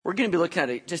we're going to be looking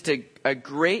at just a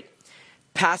great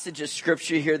passage of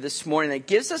scripture here this morning that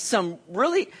gives us some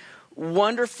really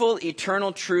wonderful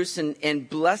eternal truths and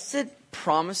blessed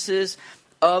promises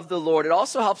of the Lord. It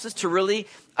also helps us to really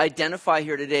identify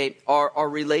here today our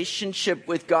relationship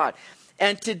with God.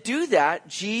 And to do that,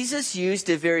 Jesus used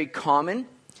a very common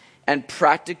and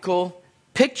practical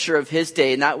picture of his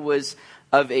day, and that was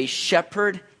of a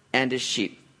shepherd and a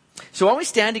sheep. So while we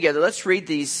stand together, let's read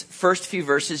these first few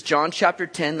verses. John chapter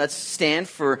 10. Let's stand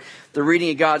for the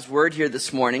reading of God's word here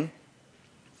this morning.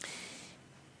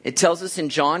 It tells us in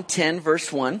John 10,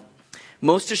 verse 1,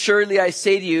 "Most assuredly I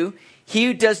say to you, he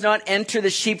who does not enter the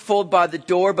sheepfold by the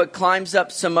door, but climbs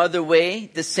up some other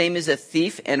way, the same is a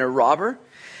thief and a robber.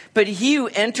 But he who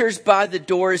enters by the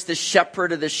door is the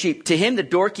shepherd of the sheep. To him the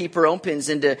doorkeeper opens,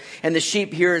 and the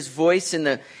sheep hear his voice,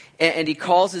 and he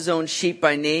calls his own sheep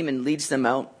by name and leads them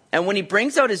out. And when he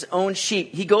brings out his own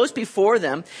sheep, he goes before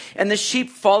them, and the sheep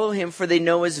follow him, for they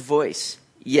know his voice.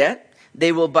 Yet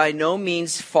they will by no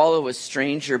means follow a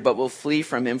stranger, but will flee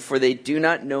from him, for they do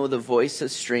not know the voice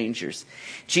of strangers."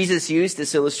 Jesus used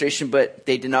this illustration, but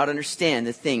they did not understand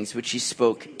the things which he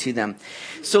spoke to them.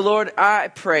 So Lord, I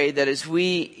pray that as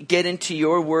we get into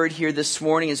your word here this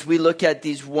morning, as we look at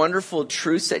these wonderful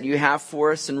truths that you have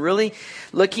for us, and really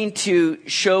looking to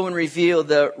show and reveal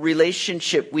the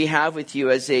relationship we have with you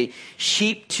as a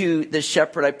sheep to the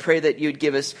shepherd, I pray that you'd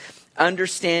give us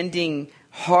understanding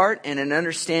heart and an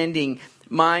understanding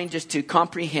mind just to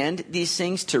comprehend these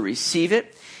things, to receive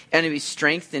it, and to be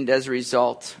strengthened as a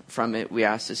result from it. We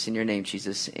ask this in your name,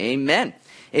 Jesus. Amen.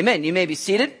 Amen. You may be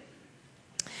seated.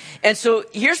 And so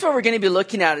here's what we're going to be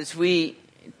looking at as we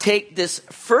take this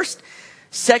first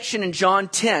section in John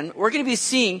 10. We're going to be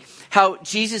seeing how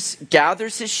Jesus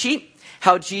gathers his sheep,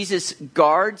 how Jesus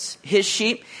guards his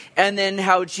sheep, and then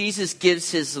how Jesus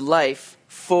gives his life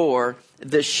for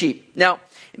the sheep. Now,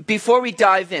 before we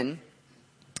dive in,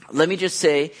 let me just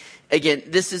say, again,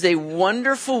 this is a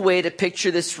wonderful way to picture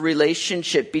this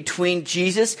relationship between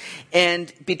Jesus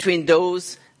and between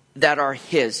those that are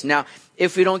his. Now,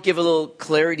 if we don't give a little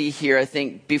clarity here, I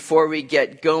think before we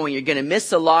get going, you're going to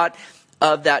miss a lot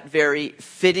of that very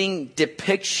fitting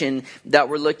depiction that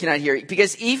we're looking at here.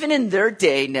 Because even in their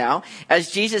day now,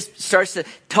 as Jesus starts to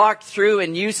talk through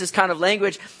and use this kind of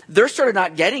language, they're sort of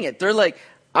not getting it. They're like,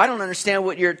 I don't understand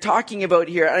what you're talking about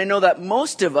here. And I know that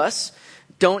most of us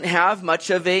don't have much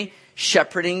of a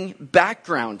shepherding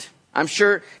background. I'm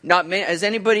sure not many. Has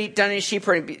anybody done any sheep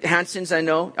herding? Hanson's, I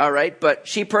know. All right. But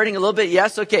sheep herding a little bit?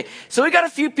 Yes. Okay. So we got a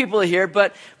few people here,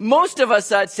 but most of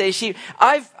us, I'd say sheep.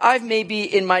 I've maybe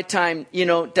in my time,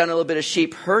 done a little bit of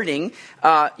sheep herding,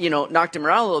 knocked them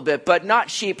around a little bit, but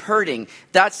not sheep herding.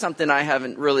 That's something I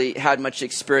haven't really had much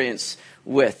experience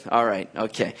with. All right.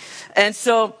 Okay. And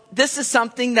so this is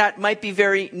something that might be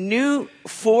very new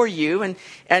for you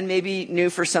and maybe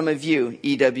new for some of you,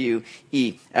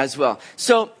 EWE as well.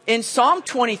 So in Psalm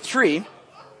 23,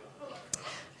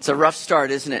 it's a rough start,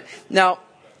 isn't it? Now,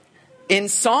 in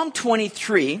Psalm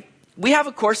 23, we have,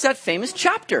 of course, that famous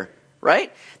chapter,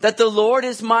 right? That the Lord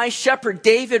is my shepherd.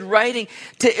 David writing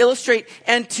to illustrate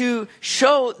and to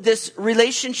show this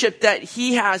relationship that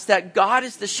he has, that God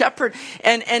is the shepherd.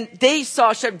 And they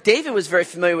saw shepherd. David was very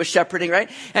familiar with shepherding,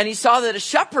 right? And he saw that a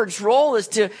shepherd's role is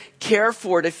to care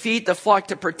for, to feed the flock,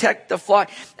 to protect the flock.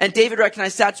 And David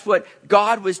recognized that's what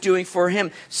God was doing for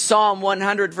him. Psalm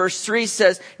 100 verse 3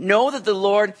 says, "Know that the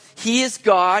Lord, he is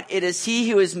God. It is he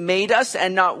who has made us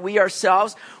and not we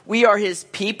ourselves. We are his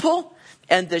people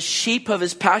and the sheep of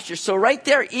his pasture." So right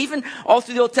there, even all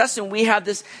through the Old Testament, we have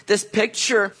this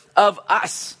picture of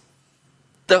us,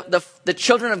 the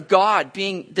children of God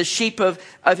being the sheep of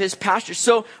his pasture.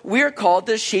 So we're called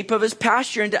the sheep of his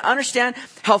pasture. And to understand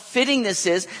how fitting this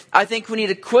is, I think we need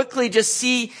to quickly just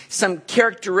see some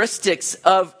characteristics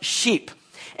of sheep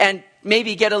and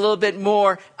maybe get a little bit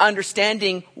more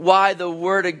understanding why the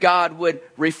Word of God would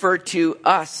refer to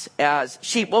us as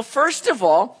sheep. Well, first of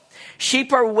all,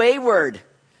 sheep are wayward,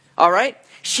 all right?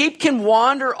 Sheep can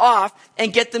wander off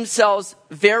and get themselves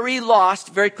very lost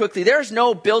very quickly. There's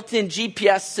no built-in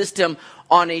GPS system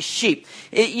on a sheep.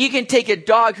 You can take a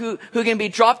dog who can be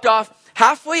dropped off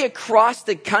halfway across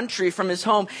the country from his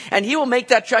home, and he will make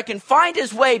that trek and find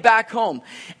his way back home.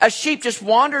 A sheep just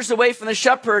wanders away from the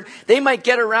shepherd. They might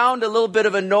get around a little bit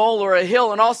of a knoll or a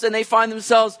hill, and all of a sudden they find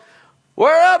themselves,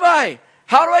 where am I?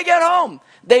 How do I get home?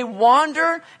 They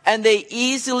wander and they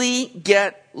easily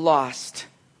get lost.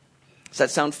 Does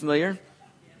that sound familiar?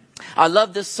 I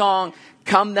love this song,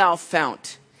 "Come Thou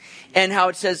Fount," and how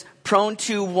it says, prone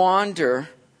to wander,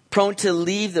 prone to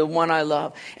leave the one I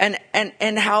love. And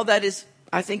how that is,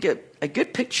 I think, a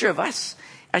good picture of us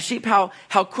As sheep, how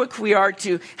quick we are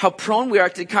how prone we are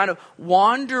to kind of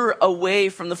wander away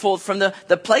from the fold, from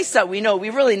the place that we know we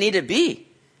really need to be.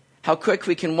 How quick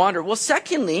we can wander. Well,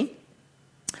 secondly,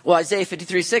 Isaiah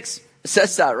 53:6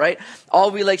 says that, right?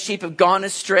 All we like sheep have gone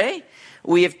astray.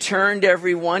 We have turned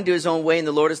every one to his own way, and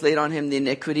the Lord has laid on him the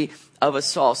iniquity of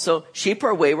us all. So sheep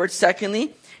are wayward.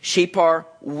 Secondly, sheep are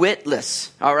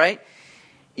witless. All right?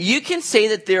 You can say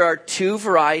that there are two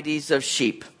varieties of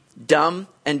sheep, dumb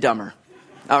and dumber.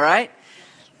 All right?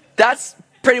 That's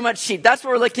pretty much sheep. That's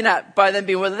what we're looking at by them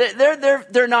being witless.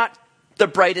 They're not the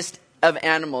brightest of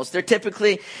animals. They're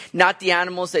typically not the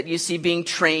animals that you see being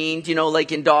trained,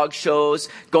 like in dog shows,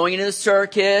 going into the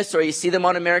circus, or you see them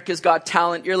on America's Got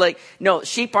Talent. You're like, no,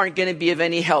 sheep aren't going to be of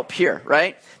any help here,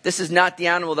 right? This is not the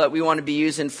animal that we want to be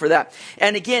using for that.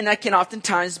 And again, that can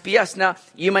oftentimes be us. Now,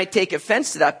 you might take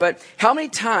offense to that, but how many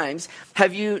times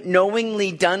have you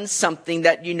knowingly done something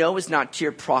that you know is not to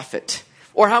your profit?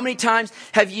 Or how many times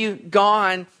have you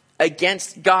gone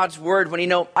against God's word when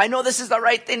I know this is the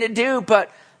right thing to do, but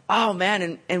oh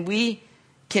man, and we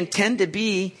can tend to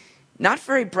be not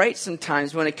very bright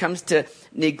sometimes when it comes to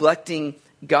neglecting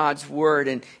God's word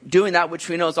and doing that which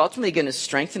we know is ultimately going to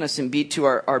strengthen us and be to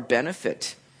our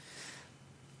benefit.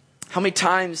 How many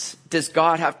times does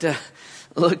God have to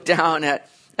look down at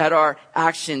our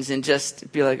actions and just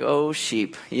be like, oh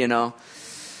sheep, there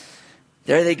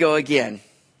they go again.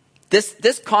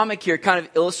 This comic here kind of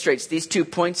illustrates these 2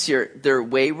 points here. They're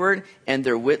wayward and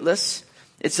they're witless.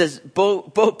 It says, Bo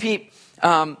Peep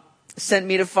sent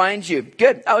me to find you.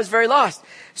 Good. I was very lost.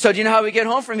 So do you know how we get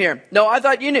home from here? No, I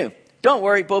thought you knew. Don't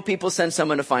worry. Bo Peep will send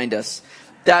someone to find us.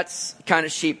 That's kind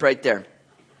of sheep right there.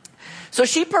 So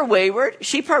sheep are wayward.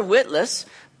 Sheep are witless.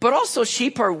 But also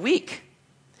sheep are weak.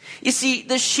 You see,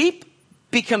 the sheep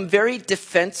become very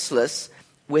defenseless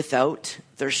without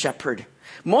their shepherd.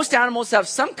 Most animals have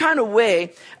some kind of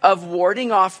way of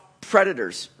warding off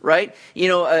predators, right?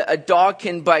 A dog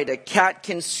can bite, a cat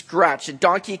can scratch, a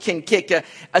donkey can kick,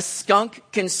 a skunk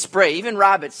can spray. Even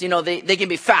rabbits, they can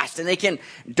be fast and they can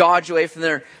dodge away from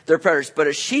their predators. But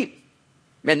a sheep,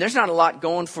 man, there's not a lot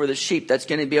going for the sheep that's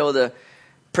going to be able to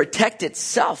protect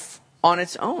itself on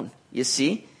its own, you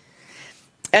see?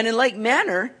 And in like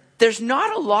manner, there's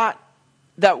not a lot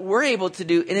that we're able to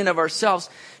do in and of ourselves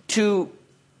to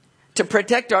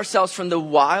protect ourselves from the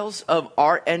wiles of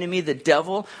our enemy, the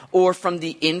devil, or from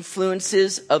the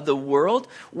influences of the world.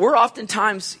 We're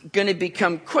oftentimes going to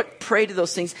become quick prey to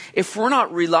those things if we're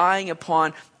not relying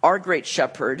upon our great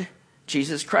shepherd,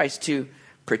 Jesus Christ, to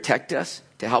protect us,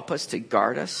 to help us, to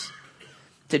guard us,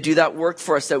 to do that work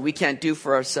for us that we can't do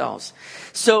for ourselves.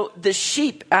 So the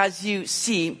sheep, as you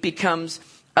see, becomes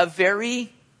a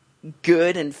very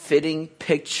good and fitting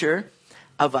picture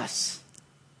of us,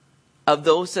 of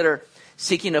those that are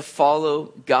seeking to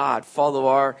follow God, follow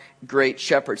our great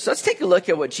shepherd. So let's take a look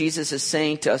at what Jesus is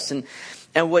saying to us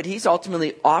and what he's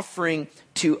ultimately offering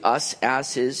to us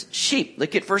as his sheep.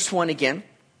 Look at verse 1 again.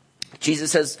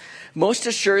 Jesus says, most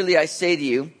assuredly I say to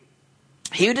you,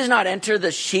 he who does not enter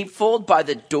the sheepfold by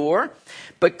the door,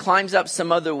 but climbs up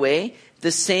some other way,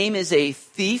 the same is a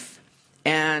thief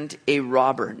and a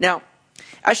robber. Now,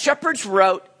 as shepherds were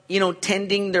out,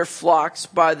 tending their flocks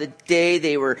by the day,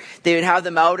 they would have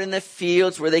them out in the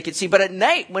fields where they could see. But at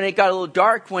night, when it got a little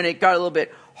dark, when it got a little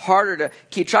bit harder to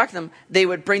keep track of them, they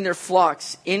would bring their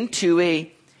flocks into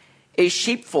a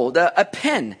sheepfold, a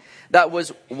pen that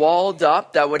was walled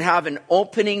up, that would have an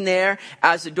opening there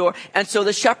as a door. And so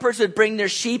the shepherds would bring their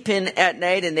sheep in at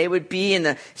night, and they would be in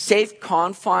the safe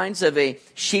confines of a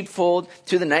sheepfold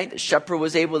through the night. The shepherd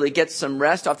was able to get some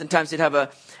rest. Oftentimes they'd have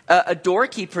a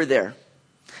doorkeeper there.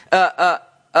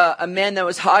 A man that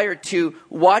was hired to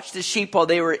watch the sheep while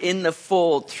they were in the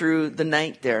fold through the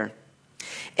night there.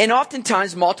 And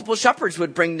oftentimes multiple shepherds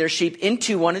would bring their sheep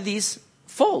into one of these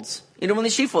folds, one of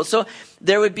these sheepfolds. So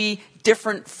there would be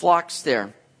different flocks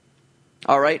there,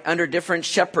 all right, under different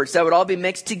shepherds that would all be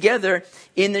mixed together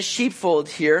in the sheepfold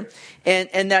here.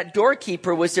 And that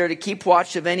doorkeeper was there to keep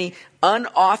watch of any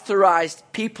unauthorized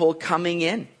people coming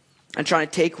in and trying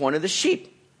to take one of the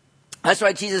sheep. That's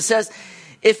why Jesus says,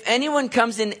 if anyone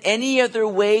comes in any other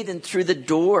way than through the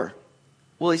door,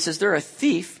 well, he says they're a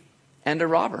thief and a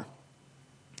robber.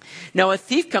 Now, a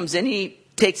thief comes in, he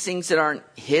takes things that aren't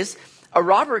his. A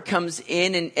robber comes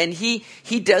in and he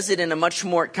does it in a much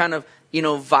more kind of,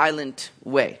 violent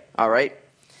way. All right.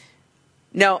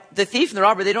 Now, the thief and the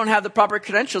robber, they don't have the proper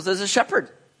credentials as a shepherd.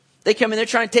 They come in, they're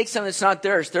trying to take something that's not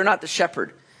theirs. They're not the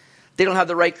shepherd. They don't have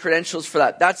the right credentials for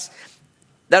that.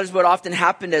 That is what often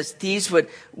happened as thieves would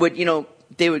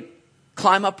they would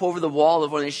climb up over the wall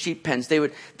of one of these sheep pens. They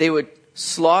would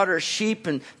slaughter sheep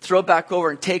and throw back over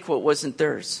and take what wasn't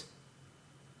theirs.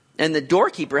 And the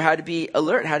doorkeeper had to be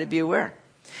alert, had to be aware.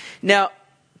 Now,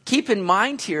 keep in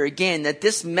mind here again that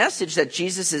this message that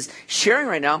Jesus is sharing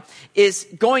right now is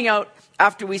going out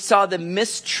after we saw the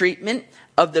mistreatment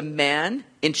of the man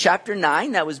in chapter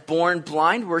 9 that was born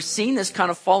blind. We're seeing this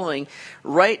kind of following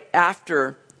right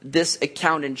after this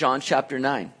account in John chapter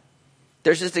 9.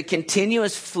 There's just a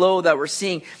continuous flow that we're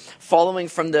seeing following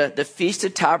from the Feast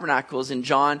of Tabernacles in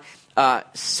John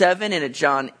 7 into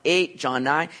John 8, John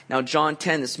 9, now John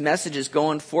 10. This message is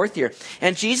going forth here.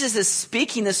 And Jesus is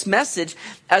speaking this message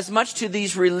as much to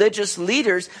these religious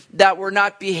leaders that were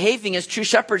not behaving as true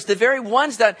shepherds, the very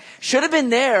ones that should have been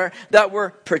there, that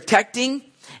were protecting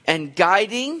and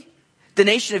guiding the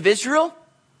nation of Israel,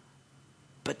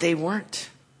 but they weren't.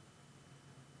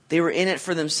 They were in it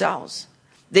for themselves.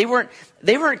 They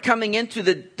weren't coming in through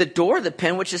the door of the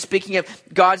pen, which is speaking of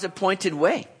God's appointed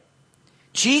way.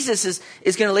 Jesus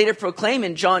is going to later proclaim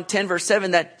in John 10 verse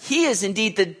 7 that he is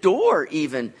indeed the door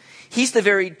even. He's the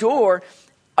very door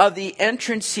of the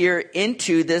entrance here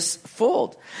into this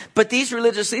fold. But these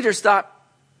religious leaders thought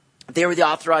they were the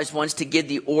authorized ones to give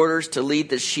the orders to lead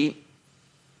the sheep.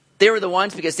 They were the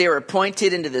ones because they were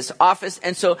appointed into this office.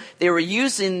 And so they were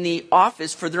using the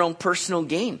office for their own personal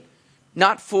gain.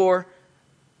 Not for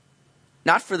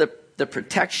the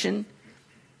protection,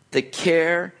 the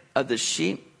care of the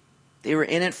sheep. They were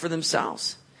in it for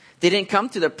themselves. They didn't come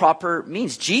through the proper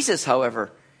means. Jesus,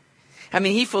 however,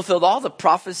 he fulfilled all the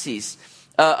prophecies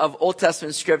of Old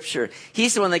Testament scripture.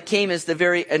 He's the one that came as the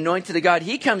very anointed of God.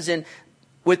 He comes in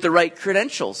with the right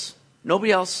credentials.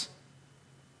 Nobody else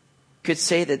could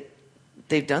say that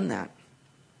they've done that.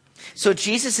 So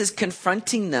Jesus is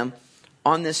confronting them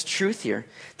on this truth here,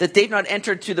 that they've not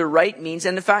entered through the right means.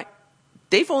 And in fact,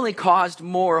 they've only caused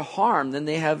more harm than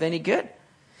they have any good.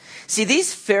 See,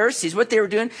 these Pharisees, what they were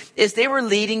doing is they were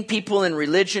leading people in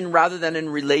religion rather than in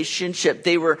relationship.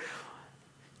 They were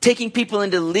taking people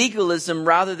into legalism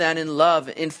rather than in love,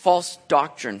 in false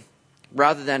doctrine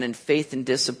rather than in faith and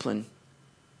discipline.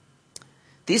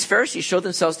 These Pharisees showed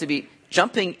themselves to be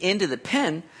jumping into the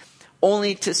pen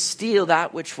only to steal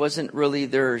that which wasn't really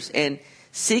theirs and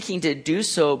seeking to do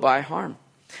so by harm.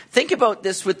 Think about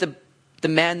this with the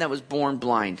man that was born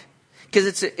blind.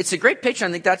 Because it's a great picture.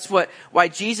 I think that's why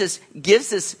Jesus gives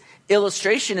this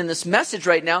illustration in this message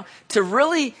right now to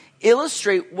really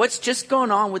illustrate what's just going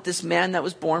on with this man that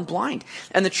was born blind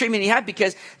and the treatment he had,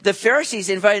 because the Pharisees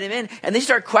invite him in and they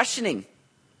start questioning.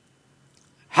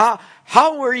 How'd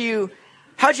you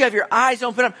have your eyes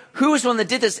open up? Who was the one that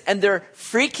did this? And they're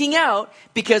freaking out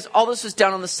because all this was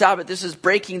done on the Sabbath. This is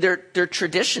breaking their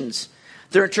traditions,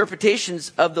 their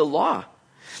interpretations of the law.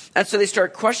 And so they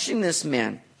start questioning this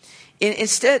man.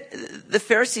 Instead, the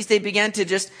Pharisees, they began to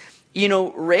just,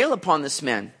 rail upon this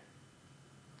man.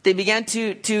 They began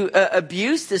to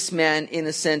abuse this man in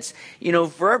a sense,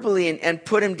 verbally and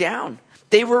put him down.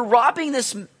 They were robbing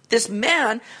this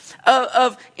man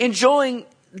of enjoying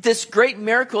this great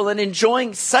miracle and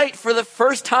enjoying sight for the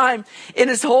first time in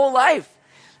his whole life.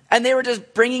 And they were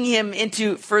just bringing him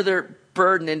into further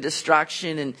burden and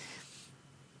distraction,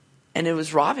 and it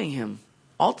was robbing him.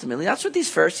 Ultimately, that's what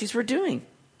these Pharisees were doing.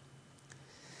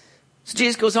 So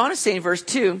Jesus goes on to say in verse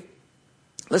 2,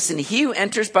 listen, he who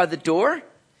enters by the door,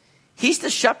 he's the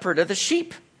shepherd of the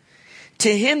sheep.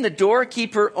 To him the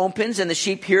doorkeeper opens and the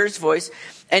sheep hear his voice,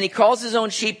 and he calls his own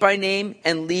sheep by name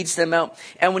and leads them out.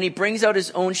 And when he brings out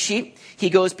his own sheep, he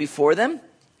goes before them,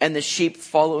 and the sheep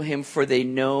follow him, for they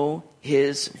know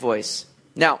his voice.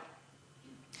 Now,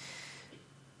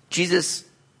 Jesus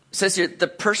says here, the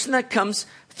person that comes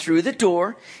through the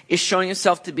door is showing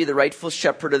himself to be the rightful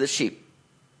shepherd of the sheep.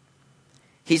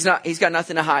 He's got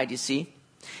nothing to hide, you see.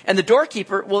 And the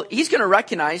doorkeeper, well, he's going to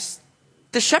recognize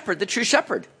the shepherd, the true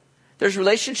shepherd. There's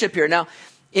relationship here. Now,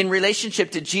 in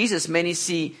relationship to Jesus, many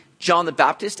see John the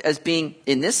Baptist as being,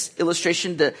 in this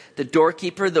illustration, the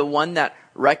doorkeeper, the one that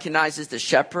recognizes the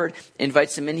shepherd,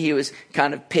 invites him in. He was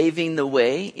kind of paving the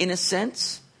way, in a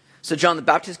sense. So John the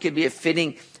Baptist could be a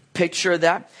fitting picture of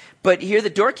that. But here the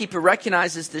doorkeeper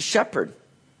recognizes the shepherd.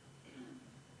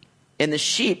 And the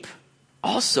sheep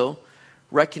also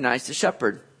recognize the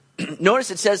shepherd.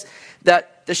 Notice it says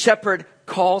that the shepherd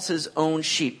calls his own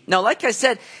sheep. Now, like I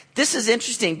said, this is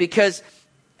interesting because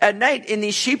at night in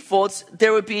these sheepfolds,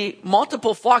 there would be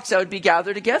multiple flocks that would be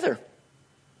gathered together.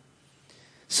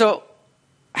 So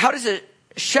how does a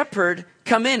shepherd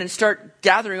come in and start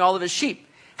gathering all of his sheep?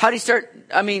 How do you start?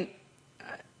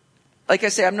 Like I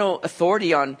say, I have no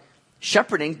authority on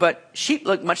shepherding, but sheep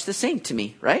look much the same to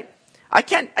me, right? I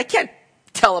can't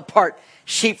tell apart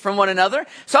sheep from one another.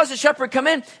 So how does a shepherd come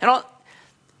in? And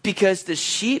Because the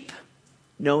sheep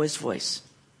know his voice.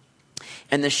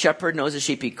 And the shepherd knows the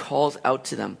sheep. He calls out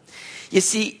to them. You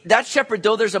see, that shepherd,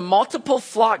 though there's a multiple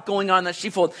flock going on in that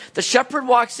sheepfold, the shepherd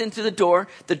walks in through the door.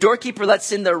 The doorkeeper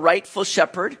lets in the rightful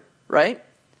shepherd, right?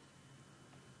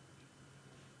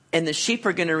 And the sheep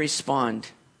are going to respond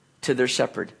to their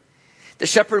shepherd. The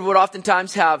shepherd would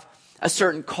oftentimes have a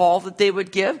certain call that they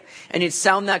would give, and he'd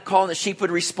sound that call and the sheep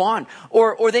would respond.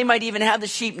 Or they might even have the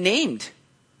sheep named.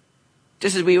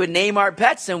 Just as we would name our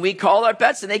pets and we call our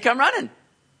pets and they come running.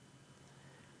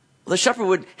 The shepherd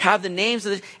would have the names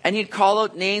and he'd call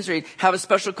out names, or he'd have a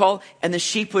special call, and the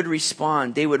sheep would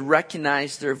respond. They would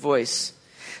recognize their voice.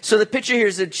 So the picture here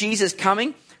is of Jesus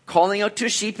coming, calling out to a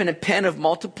sheep in a pen of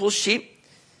multiple sheep,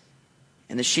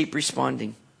 and the sheep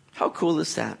responding. How cool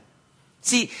is that?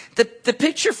 See, the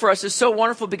picture for us is so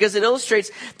wonderful because it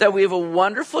illustrates that we have a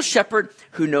wonderful shepherd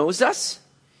who knows us,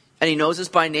 and he knows us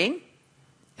by name,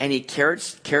 and he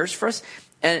cares for us,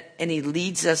 and he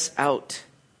leads us out.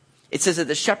 It says that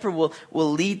the shepherd will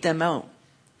lead them out.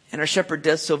 And our shepherd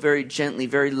does so very gently,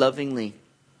 very lovingly.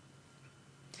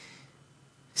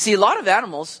 See, a lot of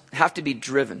animals have to be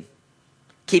driven.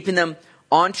 Keeping them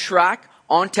on track,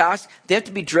 on task, they have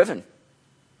to be driven.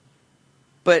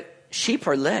 But sheep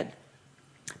are led.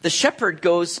 The shepherd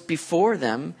goes before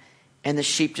them, and the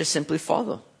sheep just simply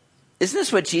follow. Isn't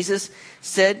this what Jesus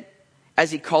said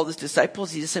as he called his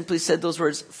disciples? He just simply said those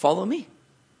words, "Follow me."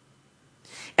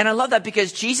 And I love that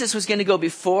because Jesus was going to go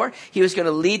before. He was going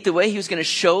to lead the way. He was going to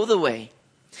show the way.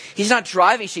 He's not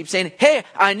driving sheep saying, "Hey,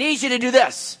 I need you to do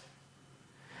this.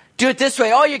 Do it this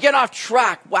way. Oh, you're getting off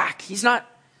track." Whack. He's not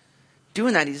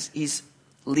doing that. He's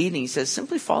leading. He says,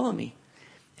 "Simply follow me."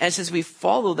 And it says we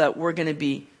follow that we're going to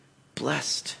be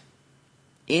blessed.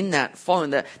 In that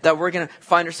following, that we're going to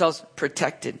find ourselves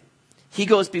protected. He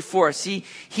goes before us.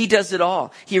 He does it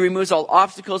all. He removes all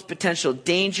obstacles, potential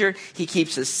danger. He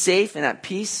keeps us safe and at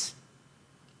peace.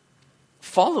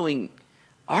 Following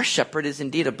our shepherd is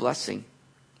indeed a blessing.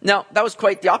 Now, that was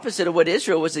quite the opposite of what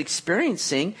Israel was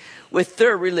experiencing with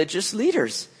their religious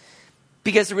leaders.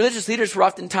 Because the religious leaders were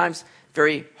oftentimes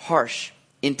very harsh,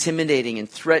 intimidating, and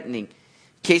threatening.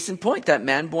 Case in point, that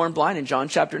man born blind in John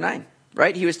chapter 9.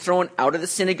 Right? He was thrown out of the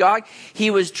synagogue.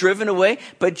 He was driven away.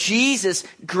 But Jesus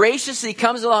graciously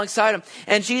comes alongside him.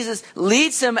 And Jesus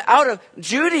leads him out of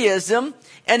Judaism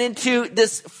and into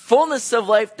this fullness of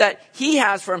life that he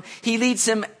has for him. He leads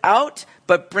him out,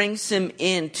 but brings him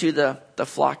into the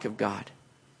flock of God.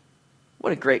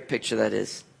 What a great picture that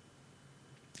is.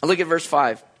 Look at verse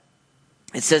 5.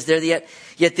 It says there,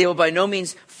 yet they will by no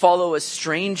means follow a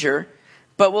stranger,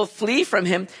 but will flee from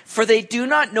him, for they do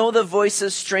not know the voice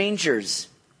of strangers.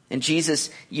 And Jesus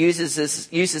uses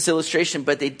this illustration,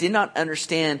 but they did not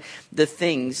understand the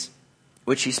things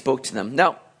which he spoke to them.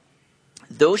 Now,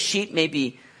 those sheep may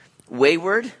be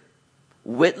wayward,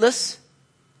 witless,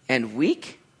 and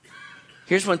weak.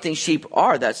 Here's one thing sheep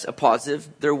are that's a positive.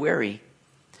 They're wary.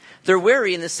 They're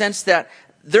wary in the sense that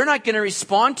they're not going to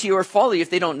respond to you or follow you if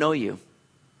they don't know you.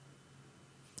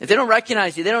 If they don't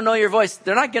recognize you, they don't know your voice,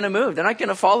 they're not going to move. They're not going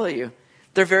to follow you.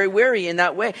 They're very wary in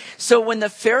that way. So when the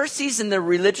Pharisees and the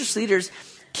religious leaders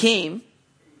came,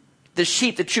 the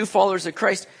sheep, the true followers of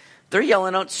Christ, they're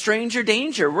yelling out, "Stranger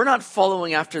danger." We're not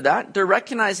following after that. They're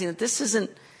recognizing that this doesn't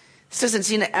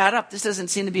seem to add up. This doesn't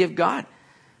seem to be of God.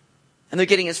 And they're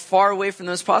getting as far away from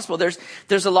them as possible.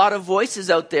 There's a lot of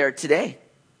voices out there today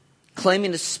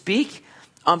claiming to speak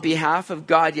on behalf of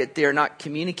God, yet they are not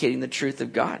communicating the truth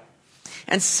of God.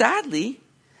 And sadly,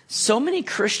 so many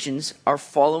Christians are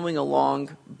following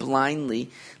along blindly,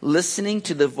 listening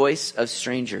to the voice of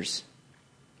strangers.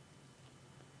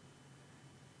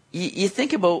 You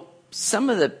think about some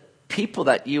of the people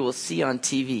that you will see on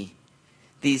TV,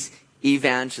 these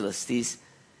evangelists, these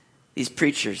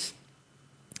preachers,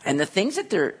 and the things that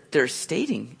they're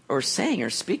stating or saying or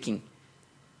speaking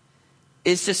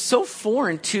is just so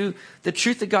foreign to the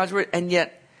truth of God's word, and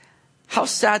yet how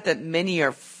sad that many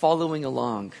are following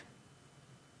along.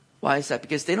 Why is that?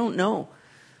 Because they don't know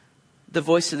the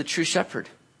voice of the true shepherd.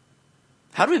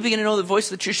 How do we begin to know the voice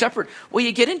of the true shepherd? Well,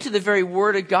 you get into the very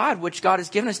word of God, which God has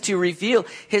given us to reveal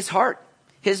his heart,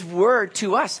 his word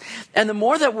to us. And the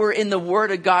more that we're in the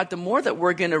word of God, the more that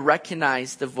we're going to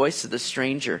recognize the voice of the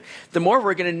stranger. The more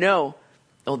we're going to know,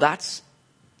 oh, that's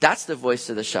the voice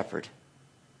of the shepherd.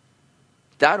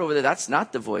 That over there, that's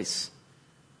not the voice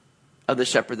of the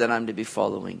shepherd that I'm to be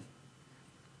following.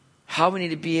 How we need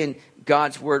to be in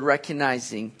God's word,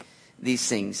 recognizing these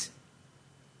things.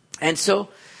 And so,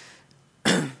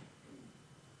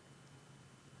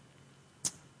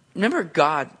 remember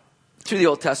God, through the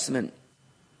Old Testament,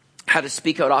 had to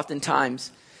speak out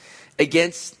oftentimes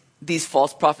against these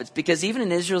false prophets, because even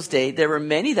in Israel's day, there were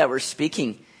many that were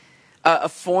speaking a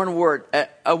foreign word,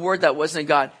 a word that wasn't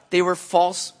God. They were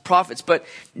false prophets. But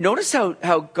notice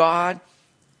how God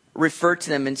referred to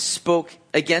them and spoke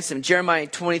against them. Jeremiah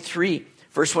 23,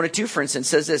 verse 1 and 2, for instance,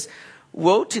 says this: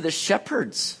 "Woe to the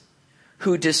shepherds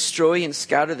who destroy and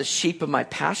scatter the sheep of my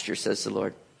pasture, says the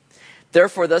Lord.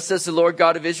 Therefore, thus says the Lord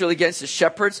God of Israel against the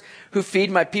shepherds who feed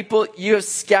my people: you have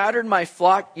scattered my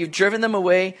flock, you've driven them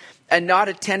away and not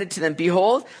attended to them.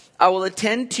 Behold, I will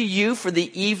attend to you for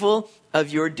the evil of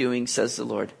your doing, says the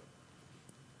Lord."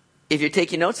 If you're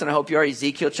taking notes, and I hope you are,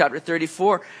 Ezekiel chapter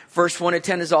 34, verse 1 to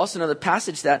 10 is also another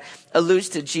passage that alludes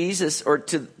to Jesus, or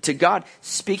to God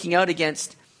speaking out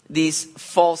against these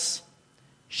false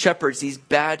shepherds, these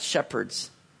bad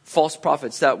shepherds, false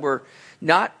prophets that were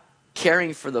not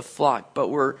caring for the flock, but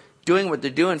were doing what they're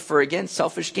doing for, again,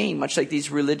 selfish gain, much like these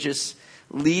religious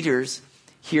leaders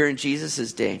here in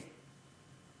Jesus' day.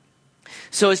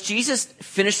 So as Jesus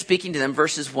finished speaking to them,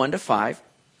 verses 1 to 5,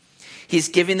 he's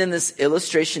giving them this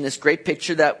illustration, this great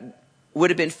picture that would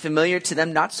have been familiar to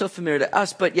them, not so familiar to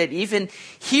us, but yet even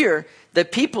here, the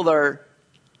people are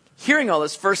hearing all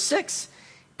this. Verse 6,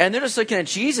 and they're just looking at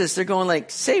Jesus. They're going like,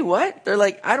 say what? They're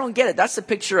like, I don't get it. That's the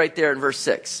picture right there in verse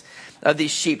 6 of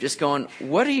these sheep just going,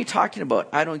 what are you talking about?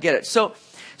 I don't get it. So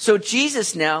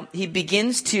Jesus now, he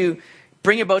begins to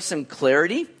bring about some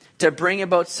clarity, to bring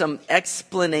about some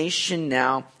explanation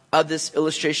now of this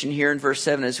illustration here in verse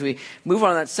 7. As we move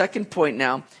on to that second point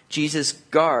now, Jesus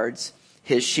guards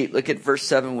his sheep. Look at verse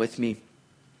 7 with me.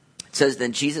 It says,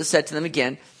 "Then Jesus said to them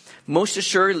again, most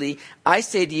assuredly, I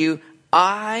say to you,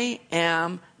 I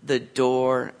am the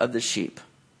door of the sheep."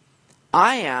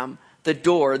 I am the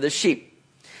door of the sheep.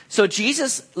 So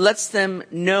Jesus lets them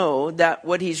know that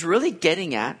what he's really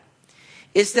getting at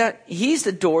is that he's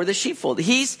the door of the sheepfold.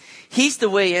 He's the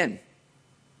way in.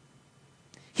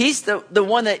 He's the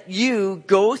one that you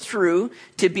go through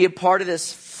to be a part of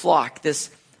this flock, this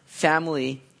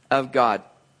family of God.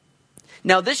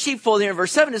 Now, this sheepfold here in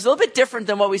verse 7 is a little bit different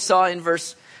than what we saw in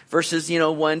verses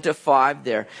 1 to 5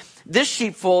 there. This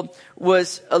sheepfold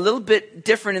was a little bit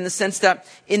different in the sense that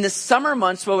in the summer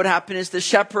months, what would happen is the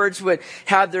shepherds would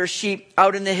have their sheep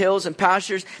out in the hills and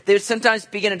pastures. They would sometimes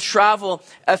begin to travel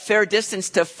a fair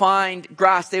distance to find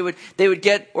grass. They would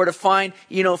get, or to find,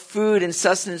 food and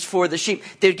sustenance for the sheep.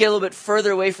 They would get a little bit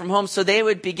further away from home. So they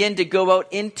would begin to go out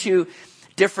into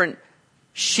different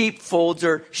sheepfolds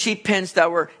or sheep pens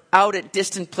that were out at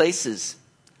distant places,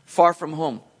 far from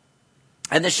home.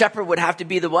 And the shepherd would have to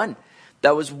be the one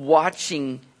that was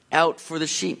watching out for the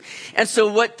sheep. And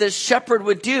so what the shepherd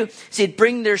would do is he'd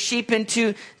bring their sheep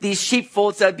into these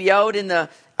sheepfolds that'd be out in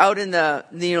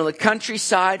the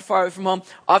countryside, far away from home.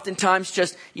 Oftentimes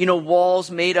just,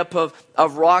 walls made up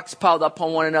of rocks piled up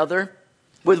on one another,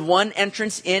 with one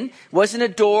entrance in. It wasn't a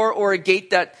door or a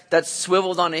gate that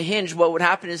swiveled on a hinge. What would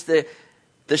happen is the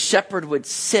shepherd would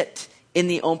sit in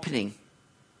the opening,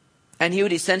 and he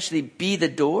would essentially be the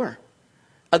door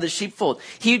of the sheepfold.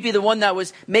 He would be the one that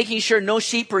was making sure no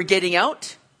sheep were getting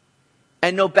out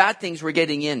and no bad things were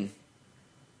getting in.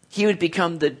 He would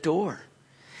become the door.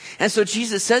 And so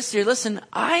Jesus says here, listen,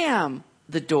 I am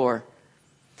the door.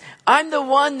 I'm the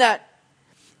one that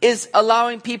is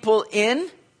allowing people in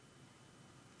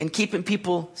and keeping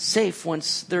people safe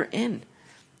once they're in.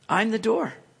 I'm the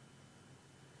door.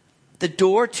 The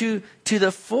door to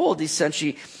the fold,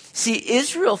 essentially. See,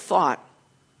 Israel thought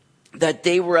that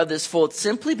they were of this fold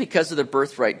simply because of their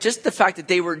birthright. Just the fact that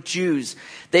they were Jews.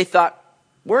 They thought,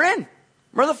 we're in.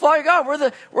 We're the flock of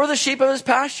God. We're the sheep of his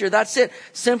pasture. That's it.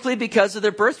 Simply because of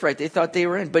their birthright. They thought they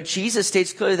were in. But Jesus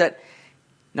states clearly that,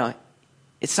 no,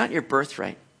 it's not your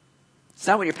birthright. It's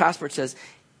not what your passport says.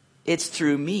 It's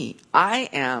through me. I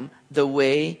am the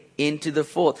way into the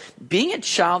fold. Being a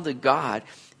child of God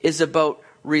is about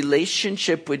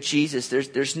relationship with Jesus.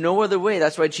 There's no other way.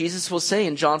 That's why Jesus will say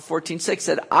in John 14:6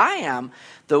 that I am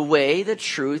the way, the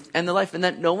truth, and the life, and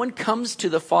that no one comes to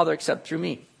the Father except through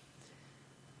me.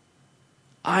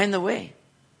 I am the way.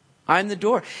 I'm the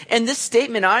door. And this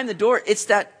statement, I am the door, it's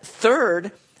that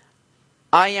third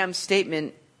I am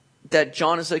statement that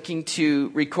John is looking to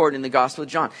record in the Gospel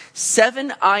of John.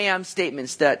 7 I am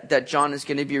statements that John is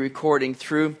going to be recording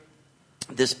through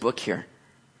this book here.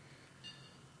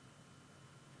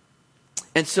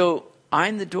 And so,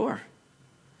 I'm the door.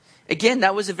 Again,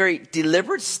 that was a very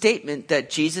deliberate statement that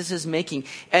Jesus is making.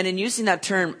 And in using that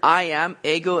term, I am,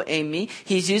 ego, eimi,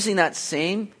 he's using that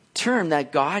same term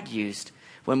that God used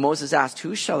when Moses asked,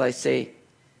 who shall I say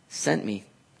sent me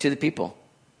to the people?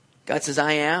 God says,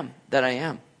 I am that I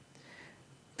am.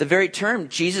 The very term,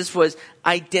 Jesus was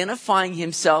identifying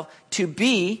himself to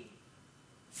be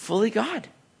fully God.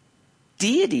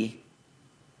 deity.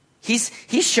 He's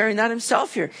sharing that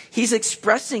himself here. He's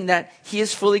expressing that he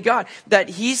is fully God, that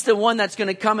he's the one that's going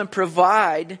to come and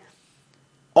provide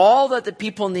all that the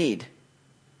people need.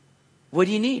 What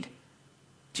do you need?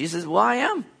 Jesus says, well, I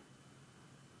am.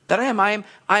 That I am.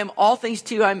 I am all things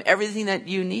to you. I am everything that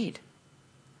you need.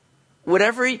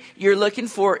 Whatever you're looking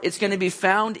for, it's going to be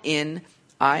found in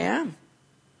I am.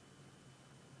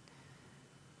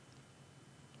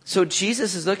 So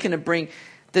Jesus is looking to bring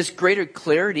this greater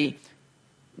clarity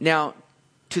now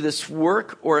to this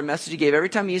work or a message he gave. Every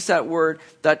time he used that word,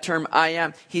 that term, I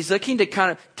am, he's looking to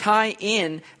kind of tie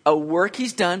in a work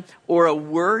he's done or a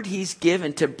word he's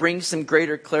given to bring some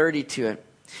greater clarity to it.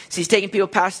 So he's taking people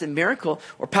past the miracle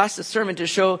or past the sermon to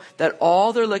show that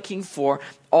all they're looking for,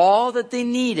 all that they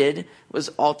needed,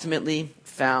 was ultimately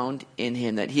found in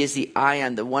him. That he is the I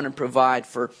am, the one to provide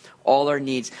for all our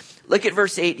needs. Look at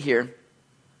verse 8 here.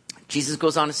 Jesus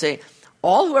goes on to say,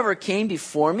 all whoever came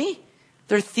before me,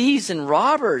 they're thieves and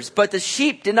robbers, but the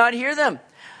sheep did not hear them.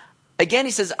 Again,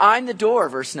 he says, I'm the door,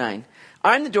 verse 9.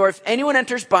 I'm the door. If anyone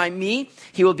enters by me,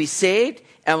 he will be saved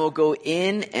and will go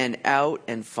in and out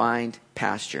and find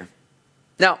pasture.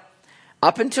 Now,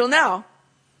 up until now,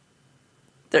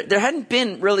 there hadn't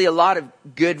been really a lot of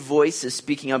good voices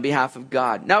speaking on behalf of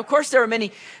God. Now, of course, there are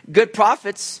many good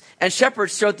prophets and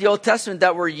shepherds throughout the Old Testament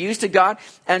that were used to God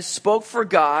and spoke for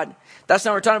God. That's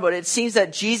not what we're talking about. It seems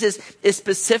that Jesus is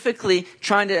specifically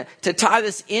trying to tie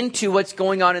this into what's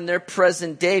going on in their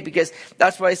present day, because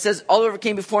that's why he says, all who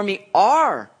came before me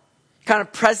are, kind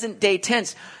of present day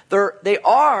tense. They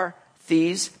are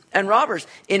thieves and robbers.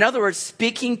 In other words,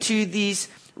 speaking to these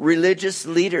religious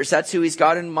leaders. That's who he's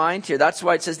got in mind here. That's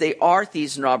why it says they are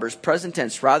thieves and robbers, present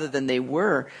tense, rather than they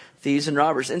were thieves and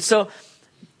robbers. And so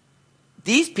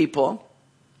these people,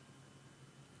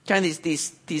 kind of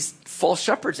these false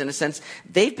shepherds in a sense,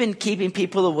 they've been keeping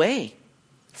people away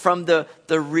from the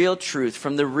real truth,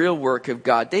 from the real work of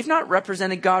God. They've not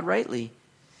represented God rightly.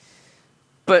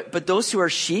 But those who are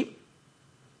sheep,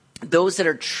 those that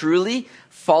are truly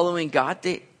following God,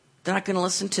 they're not going to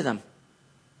listen to them.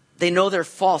 They know they're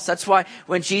false. That's why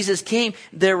when Jesus came,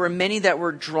 there were many that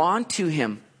were drawn to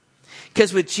him.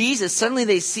 Because with Jesus, suddenly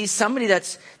they see somebody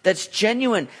that's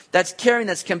genuine, that's caring,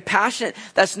 that's compassionate,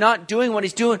 that's not doing what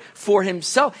he's doing for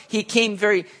himself. He came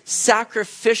very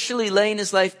sacrificially laying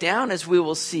his life down, as we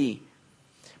will see.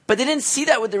 But they didn't see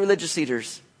that with the religious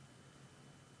leaders.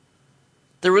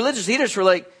 The religious leaders were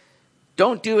like,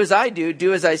 don't do as I do,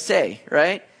 do as I say,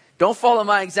 right? Don't follow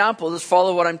my example, just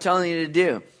follow what I'm telling you to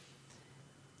do.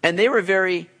 And they were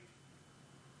very,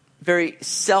 very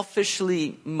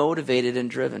selfishly motivated and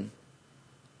driven.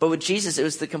 But with Jesus, it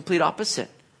was the complete opposite.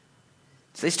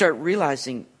 So they start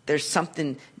realizing there's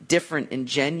something different and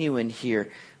genuine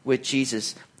here with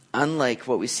Jesus, unlike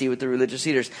what we see with the religious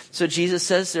leaders. So Jesus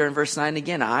says there in verse 9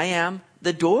 again, I am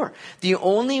the door. The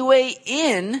only way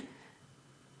in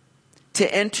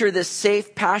to enter this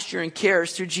safe pasture and care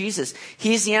is through Jesus.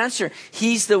 He's the answer.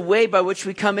 He's the way by which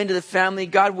we come into the family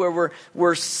of God, where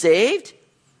we're saved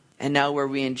and now where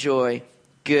we enjoy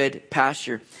good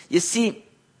pasture. You see,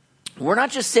 we're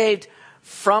not just saved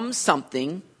from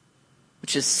something,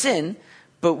 which is sin,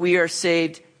 but we are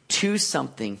saved to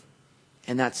something,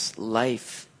 and that's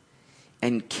life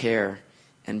and care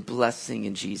and blessing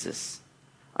in Jesus.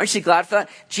 Aren't you glad for that?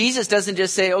 Jesus doesn't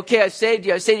just say, okay, I've saved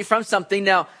you from something,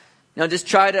 now just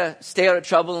try to stay out of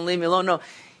trouble and leave me alone. No,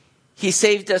 he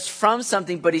saved us from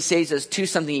something, but he saves us to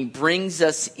something. He brings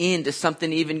us into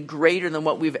something even greater than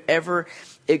what we've ever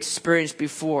experienced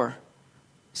before.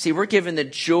 See, we're given the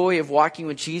joy of walking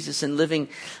with Jesus and living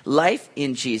life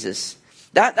in Jesus.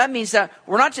 That means that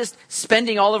we're not just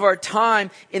spending all of our time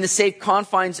in the safe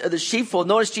confines of the sheepfold.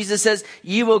 Notice Jesus says,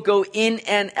 you will go in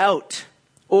and out.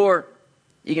 Or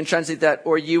you can translate that,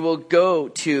 or you will go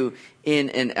to in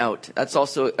and out. That's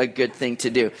also a good thing to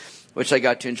do, which I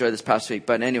got to enjoy this past week.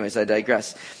 But anyways, I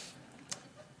digress.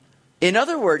 In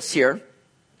other words here,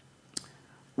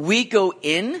 we go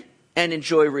in and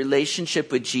enjoy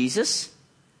relationship with Jesus.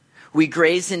 We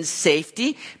graze in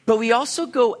safety, but we also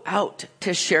go out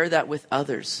to share that with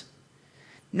others.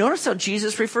 Notice how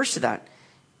Jesus refers to that.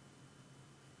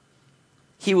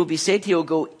 He will be saved. He will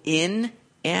go in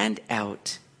and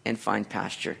out and find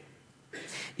pasture.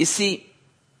 You see,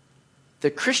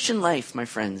 the Christian life, my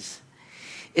friends,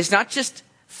 is not just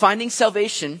finding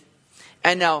salvation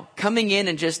and now coming in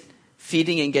and just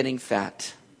feeding and getting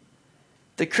fat.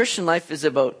 The Christian life is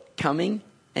about coming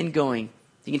and going.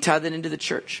 You can tie that into the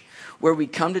church. Where we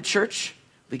come to church,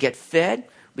 we get fed,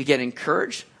 we get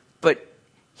encouraged, but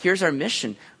here's our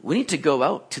mission. We need to go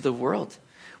out to the world.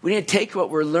 We need to take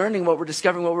what we're learning, what we're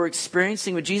discovering, what we're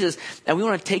experiencing with Jesus, and we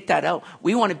want to take that out.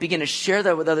 We want to begin to share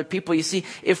that with other people. You see,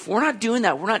 if we're not doing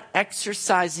that, we're not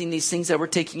exercising these things that we're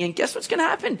taking in, guess what's going to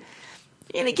happen?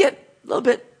 You're going to get a little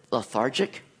bit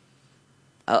lethargic,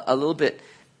 a little bit,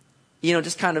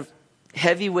 just kind of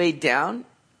heavy weighed down.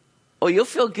 Oh, you'll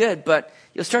feel good, but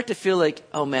you'll start to feel like,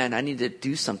 oh man, I need to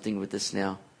do something with this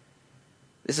now.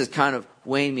 This is kind of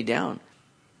weighing me down.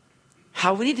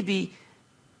 How we need to be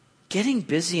getting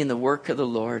busy in the work of the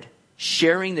Lord,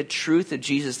 sharing the truth of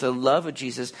Jesus, the love of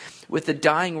Jesus with the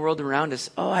dying world around us.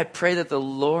 Oh, I pray that the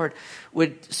Lord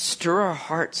would stir our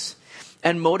hearts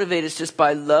and motivate us just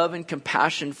by love and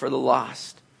compassion for the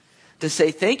lost. To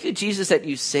say, thank you, Jesus, that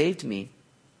you saved me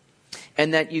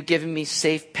and that you've given me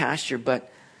safe pasture.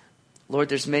 But Lord,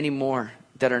 there's many more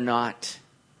that are not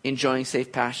enjoying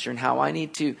safe pasture, and how I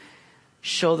need to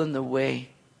show them the way,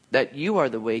 that you are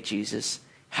the way, Jesus.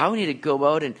 How we need to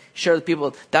go out and share with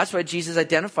people. That's why Jesus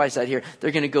identifies that here.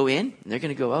 They're going to go in and they're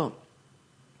going to go out.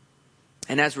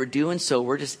 And as we're doing so,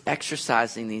 we're just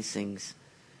exercising these things.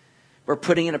 We're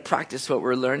putting into practice what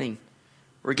we're learning.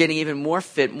 We're getting even more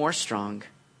fit, more strong.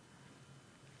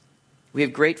 We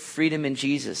have great freedom in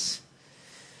Jesus.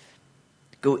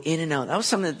 Go in and out. That was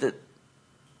something that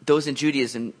those in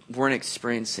Judaism weren't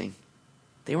experiencing.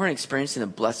 They weren't experiencing the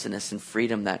blessedness and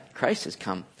freedom that Christ has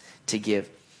come to give.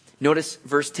 Notice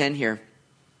verse 10 here.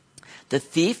 The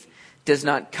thief does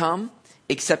not come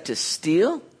except to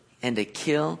steal and to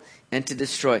kill and to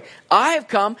destroy. I have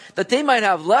come that they might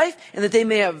have life and that they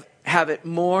may have it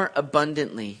more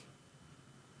abundantly.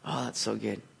 Oh, that's so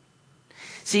good.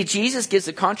 See, Jesus gives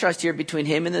a contrast here between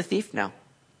him and the thief now.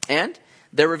 And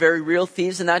there were very real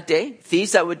thieves in that day.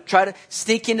 Thieves that would try to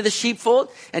sneak into the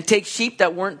sheepfold and take sheep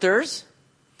that weren't theirs.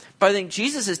 But I think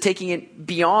Jesus is taking it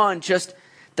beyond just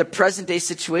the present day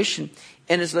situation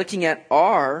and is looking at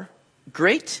our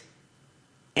great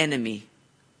enemy.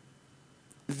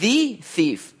 The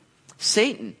thief,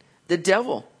 Satan, the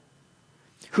devil,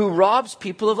 who robs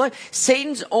people of life.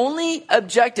 Satan's only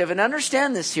objective, and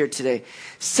understand this here today,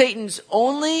 Satan's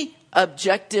only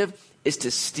objective is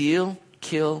to steal,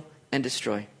 kill, and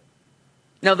destroy.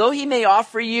 Now, though he may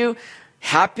offer you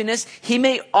happiness, he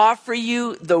may offer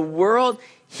you the world,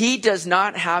 he does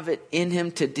not have it in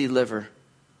him to deliver.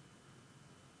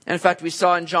 And in fact, we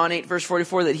saw in John 8, verse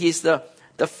 44, that he's the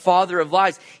father of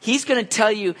lies. He's going to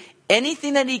tell you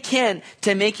anything that he can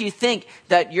to make you think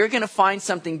that you're going to find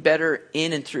something better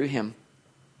in and through him.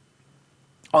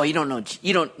 Oh, you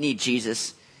don't need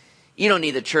Jesus. You don't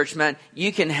need the church, man.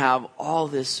 You can have all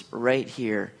this right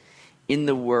here in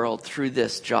the world through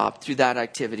this job, through that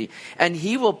activity. And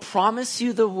he will promise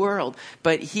you the world,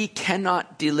 but he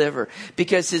cannot deliver.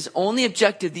 Because his only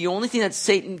objective, the only thing that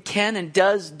Satan can and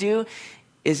does do,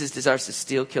 is his desires to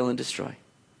steal, kill, and destroy.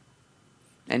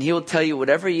 And he will tell you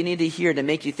whatever you need to hear to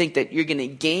make you think that you're going to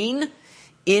gain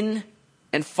in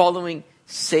and following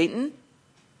Satan,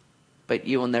 but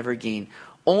you will never gain.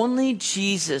 Only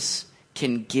Jesus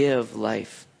can give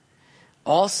life.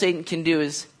 All Satan can do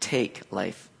is take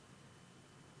life.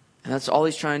 And that's all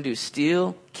he's trying to do.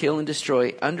 Steal, kill, and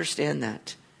destroy. Understand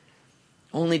that.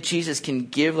 Only Jesus can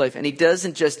give life. And he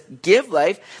doesn't just give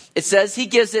life. It says he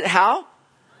gives it how?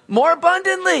 More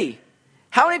abundantly.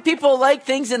 How many people like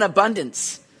things in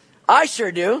abundance? I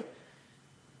sure do.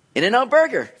 In-N-Out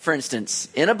Burger, for instance.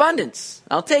 In abundance.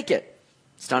 I'll take it.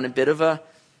 It's on a bit of a,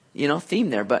 theme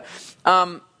there. But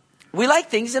we like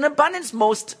things in abundance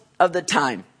most of the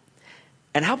time.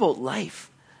 And how about life?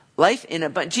 Life in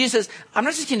abundance. Jesus says, I'm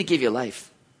not just going to give you life.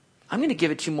 I'm going to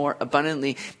give it to you more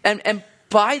abundantly. And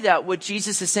by that, what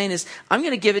Jesus is saying is, I'm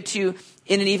going to give it to you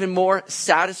in an even more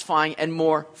satisfying and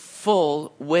more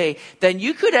full way than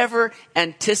you could ever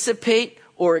anticipate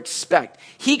or expect.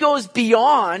 He goes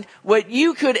beyond what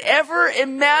you could ever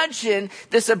imagine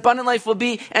this abundant life will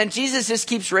be. And Jesus just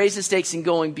keeps raising the stakes and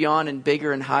going beyond and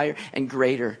bigger and higher and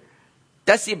greater.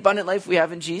 That's the abundant life we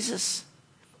have in Jesus.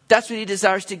 That's what he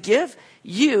desires to give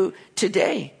you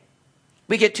today.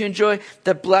 We get to enjoy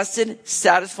the blessed,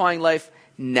 satisfying life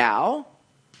now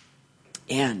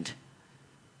and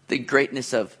the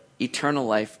greatness of eternal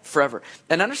life forever.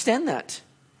 And understand that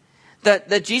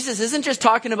Jesus isn't just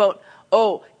talking about,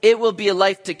 oh, it will be a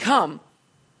life to come.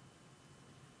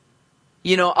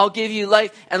 I'll give you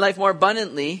life and life more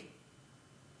abundantly.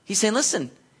 He's saying,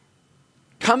 listen,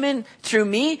 come in through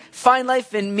me, find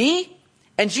life in me,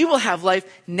 and you will have life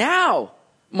now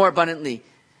more abundantly.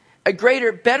 A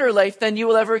greater, better life than you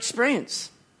will ever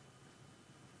experience.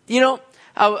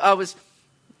 I was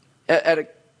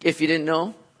if you didn't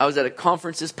know, I was at a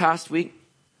conference this past week.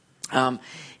 And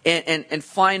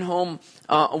flying home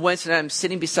on Wednesday night, I'm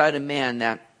sitting beside a man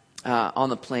that on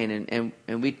the plane, and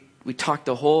we talked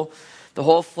the whole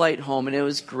flight home, and it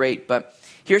was great. But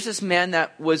here's this man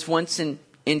that was once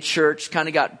in church, kind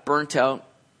of got burnt out,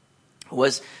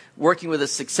 was working with a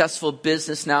successful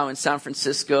business now in San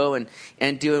Francisco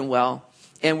and doing well.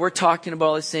 And we're talking about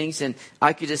all these things, and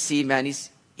I could just see, man,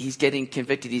 he's getting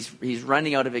convicted. He's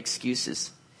running out of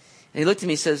excuses. And he looked at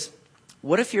me and says,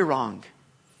 "What if you're wrong?"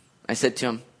 I said to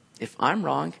him, "If I'm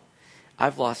wrong,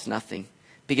 I've lost nothing,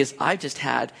 because I've just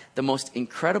had the most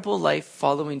incredible life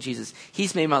following Jesus.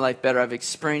 He's made my life better. I've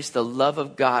experienced the love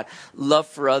of God, love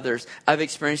for others. I've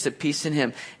experienced the peace in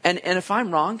him. And if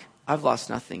I'm wrong, I've lost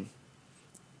nothing.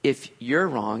 If you're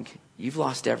wrong, you've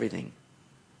lost everything."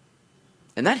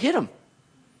 And that hit him.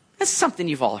 That's something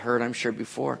you've all heard, I'm sure,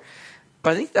 before.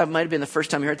 But I think that might have been the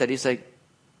first time he heard that. He's like,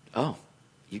 "Oh,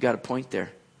 you got a point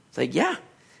there." It's like, yeah.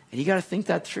 And you got to think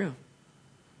that through.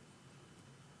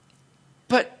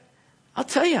 But I'll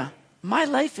tell you, my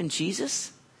life in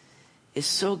Jesus is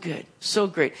so good, so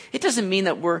great. It doesn't mean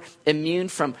that we're immune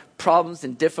from problems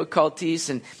and difficulties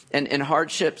and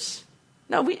hardships.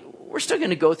 No, we're still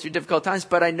going to go through difficult times,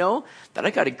 but I know that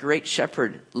I got a great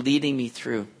shepherd leading me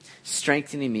through,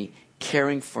 strengthening me,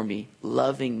 caring for me,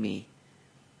 loving me.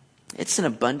 It's an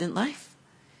abundant life.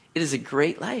 It is a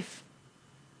great life.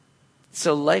 It's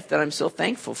a life that I'm so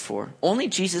thankful for. Only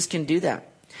Jesus can do that.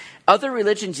 Other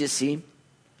religions, you see,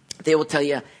 they will tell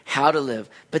you how to live,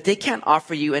 but they can't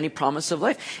offer you any promise of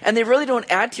life. And they really don't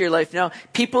add to your life. Now,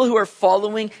 people who are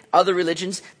following other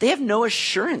religions, they have no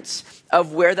assurance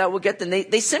of where that will get them.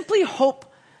 They simply hope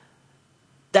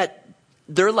that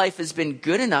their life has been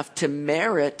good enough to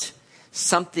merit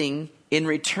something in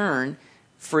return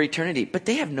for eternity. But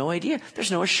they have no idea.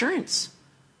 There's no assurance.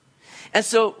 And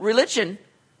so religion,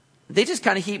 they just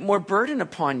kind of heap more burden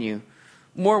upon you,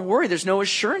 more worry. There's no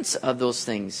assurance of those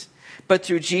things. But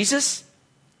through Jesus,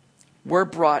 we're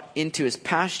brought into his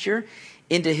pasture,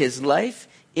 into his life,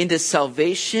 into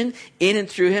salvation, in and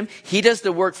through him. He does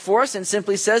the work for us and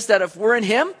simply says that if we're in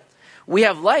him, we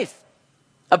have life,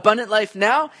 abundant life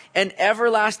now, and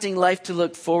everlasting life to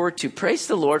look forward to. Praise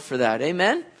the Lord for that.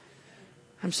 Amen?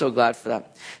 I'm so glad for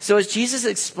that. So as Jesus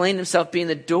explained himself being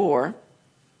the door,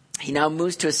 he now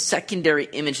moves to a secondary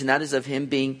image, and that is of him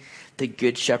being the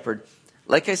good shepherd.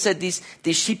 Like I said, these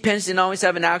sheep pens didn't always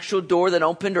have an actual door that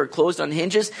opened or closed on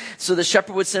hinges. So the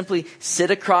shepherd would simply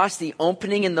sit across the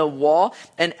opening in the wall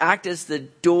and act as the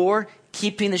door,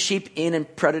 keeping the sheep in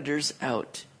and predators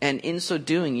out. And in so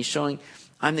doing, he's showing,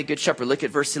 I'm the good shepherd. Look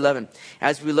at verse 11.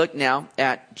 As we look now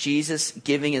at Jesus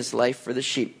giving his life for the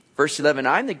sheep. Verse 11,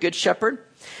 I'm the good shepherd.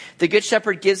 The good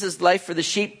shepherd gives his life for the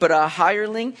sheep, but a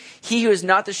hireling, he who is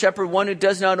not the shepherd, one who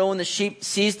does not own the sheep,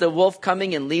 sees the wolf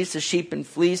coming and leaves the sheep and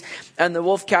flees, and the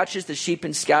wolf catches the sheep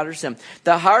and scatters them.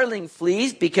 The hireling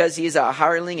flees because he is a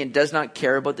hireling and does not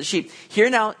care about the sheep. Here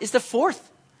now is the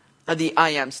fourth of the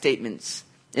I am statements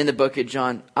in the book of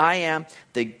John. I am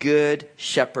the good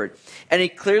shepherd. And he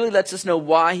clearly lets us know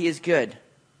why he is good.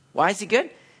 Why is he good?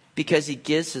 Because he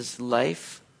gives his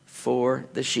life for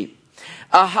the sheep.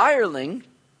 A hireling,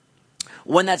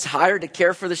 one that's hired to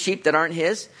care for the sheep that aren't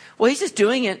his, well, he's just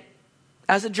doing it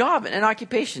as a job, an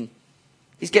occupation.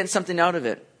 He's getting something out of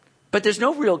it. But there's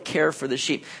no real care for the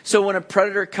sheep. So when a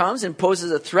predator comes and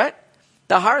poses a threat,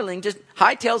 the hireling just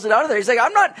hightails it out of there. He's like,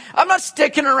 I'm not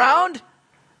sticking around.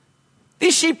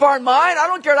 These sheep aren't mine. I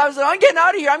don't care. I'm getting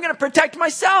out of here. I'm going to protect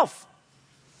myself.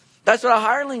 That's what a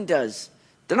hireling does.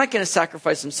 They're not going to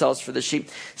sacrifice themselves for the sheep.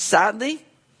 Sadly,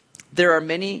 there are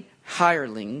many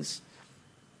hirelings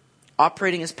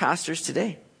operating as pastors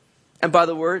today. And by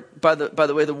the way,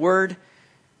 the word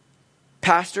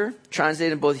pastor,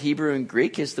 translated in both Hebrew and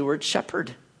Greek, is the word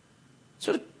shepherd. That's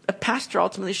what a pastor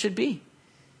ultimately should be.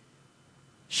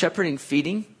 Shepherding,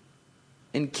 feeding,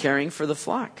 and caring for the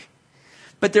flock.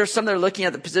 But there are some that are looking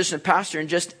at the position of pastor and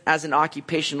just as an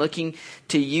occupation, looking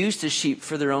to use the sheep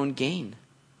for their own gain.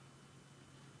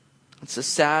 It's a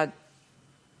sad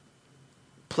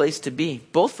place to be,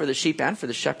 both for the sheep and for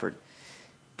the shepherd.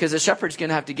 Because the shepherd's going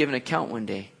to have to give an account one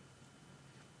day.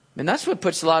 And that's what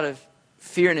puts a lot of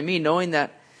fear into me, knowing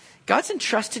that God's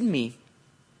entrusted me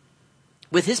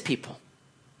with his people.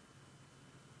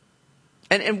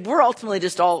 And we're ultimately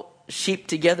just all sheep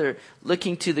together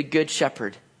looking to the good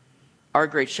shepherd, our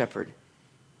great shepherd.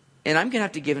 And I'm going to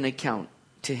have to give an account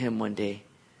to him one day.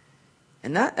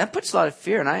 And that puts a lot of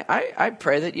fear. And I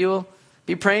pray that you'll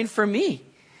be praying for me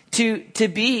to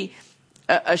be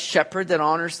a shepherd that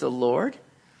honors the Lord,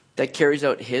 that carries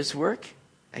out his work,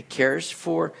 that cares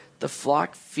for the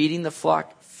flock, feeding the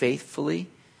flock faithfully.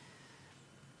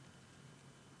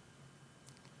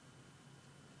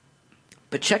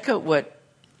 But check out what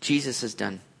Jesus has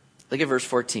done. Look at verse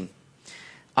 14.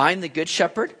 I am the good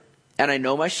shepherd, and I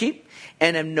know my sheep,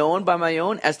 and am known by my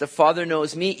own, as the Father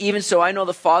knows me. Even so I know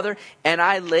the Father, and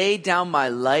I lay down my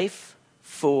life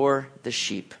for the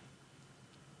sheep.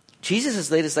 Jesus has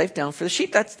laid his life down for the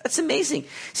sheep. That's amazing.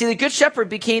 See, the good shepherd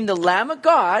became the Lamb of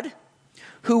God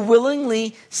who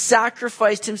willingly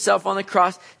sacrificed himself on the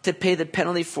cross to pay the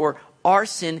penalty for our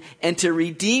sin and to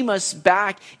redeem us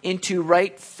back into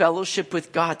right fellowship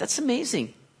with God. That's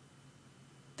amazing.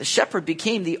 The shepherd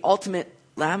became the ultimate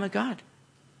Lamb of God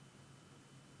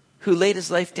who laid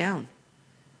his life down.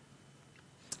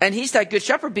 And he's that good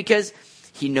shepherd because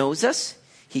he knows us,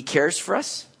 he cares for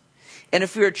us. And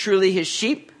if we are truly his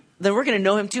sheep, then we're going to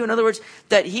know him too. In other words,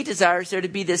 that he desires there to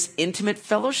be this intimate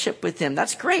fellowship with him.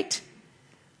 That's great.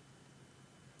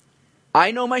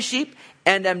 I know my sheep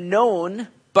and am known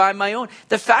by my own.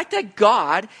 The fact that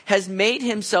God has made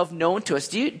himself known to us.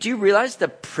 Do you realize the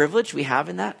privilege we have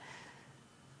in that?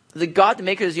 The God, the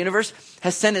maker of this universe,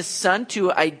 has sent his son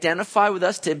to identify with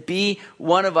us, to be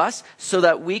one of us, so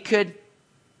that we could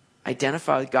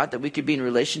identify with God, that we could be in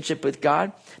relationship with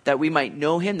God, that we might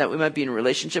know him, that we might be in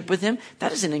relationship with him.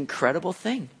 That is an incredible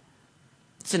thing.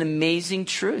 It's an amazing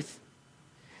truth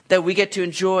that we get to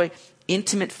enjoy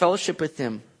intimate fellowship with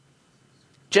him.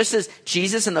 Just as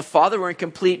Jesus and the Father were in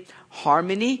complete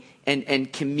harmony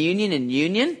and communion and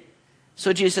union,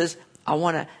 so Jesus says, I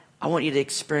want you to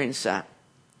experience that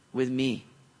with me.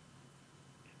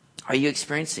 Are you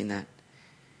experiencing that?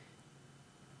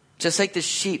 Just like the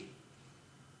sheep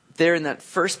there in that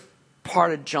first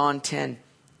part of John 10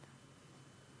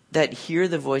 that hear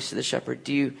the voice of the shepherd.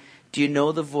 Do you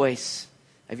know the voice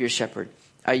of your shepherd?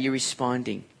 Are you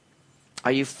responding?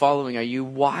 Are you following? Are you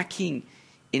walking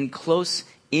in close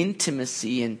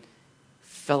intimacy and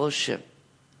fellowship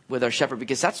with our shepherd?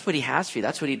 Because that's what he has for you.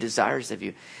 That's what he desires of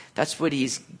you. That's what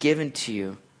he's given to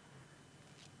you.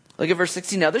 Look at verse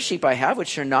 16. Other sheep I have,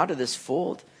 which are not of this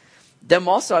fold. Them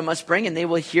also I must bring, and they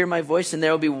will hear my voice, and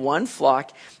there will be one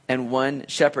flock and one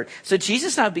shepherd. So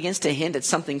Jesus now begins to hint at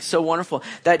something so wonderful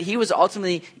that he was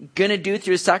ultimately going to do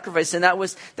through his sacrifice, and that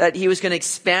was that he was going to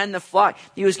expand the flock.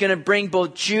 He was going to bring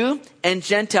both Jew and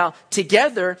Gentile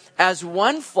together as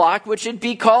one flock, which would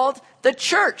be called the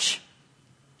church.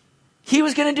 He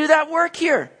was going to do that work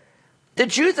here. The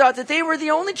Jew thought that they were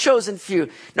the only chosen few.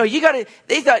 No,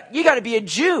 they thought you got to be a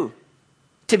Jew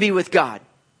to be with God.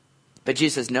 But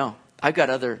Jesus says, no, I've got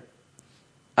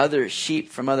other sheep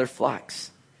from other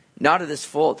flocks, not of this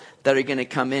fold, that are going to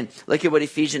come in. Look at what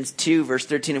Ephesians 2, verse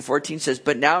 13 and 14 says.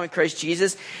 But now in Christ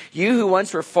Jesus, you who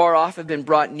once were far off have been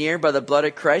brought near by the blood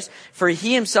of Christ. For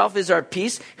he himself is our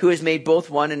peace, who has made both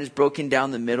one and has broken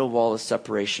down the middle wall of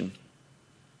separation.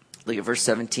 Look at verse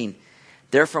 17.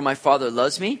 Therefore my Father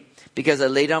loves me, because I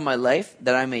lay down my life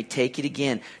that I may take it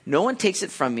again. No one takes it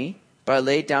from me, but I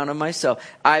lay it down of myself.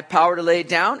 I have power to lay it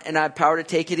down, and I have power to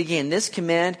take it again. This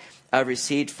command I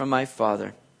received from my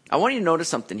Father. I want you to notice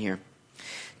something here.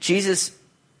 Jesus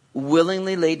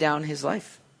willingly laid down his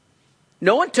life.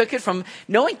 No one can take it from,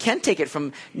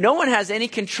 no one has any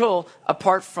control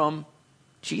apart from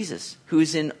Jesus, who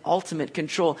is in ultimate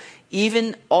control,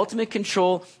 even ultimate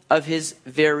control of his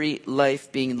very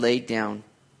life being laid down.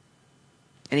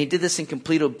 And he did this in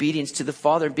complete obedience to the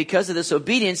Father. Because of this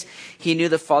obedience, he knew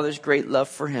the Father's great love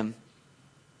for him.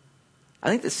 I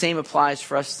think the same applies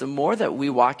for us. The more that we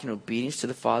walk in obedience to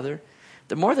the Father,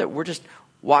 the more that we're just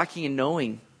walking and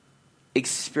knowing,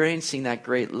 experiencing that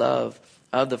great love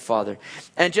of the Father.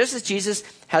 And just as Jesus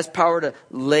has power to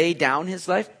lay down his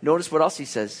life, notice what else he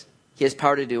says. He has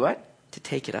power to do what? To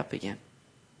take it up again.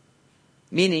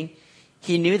 Meaning,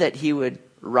 he knew that he would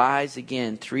rise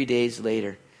again 3 days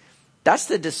later. That's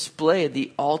the display of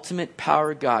the ultimate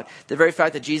power of God. The very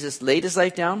fact that Jesus laid his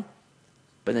life down,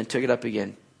 but then took it up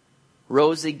again.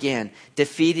 Rose again,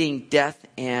 defeating death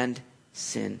and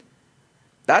sin.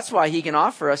 That's why he can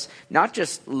offer us not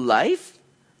just life,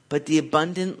 but the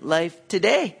abundant life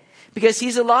today. Because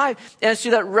he's alive. And it's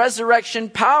through that resurrection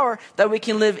power that we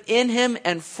can live in him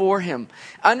and for him.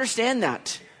 Understand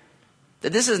that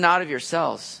this is not of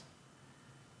yourselves.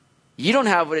 You don't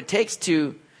have what it takes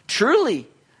to truly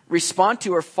respond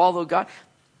to or follow God.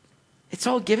 It's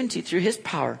all given to you through his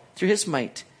power, through his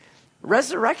might.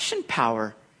 Resurrection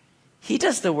power. He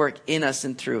does the work in us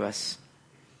and through us.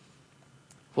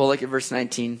 Well, look at verse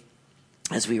 19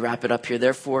 as we wrap it up here.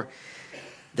 Therefore,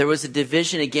 there was a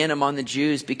division again among the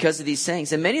Jews because of these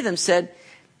sayings. And many of them said,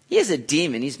 he is a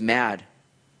demon, he's mad.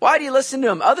 Why do you listen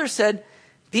to him? Others said,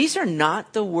 these are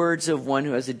not the words of one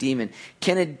who has a demon.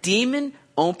 Can a demon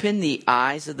open the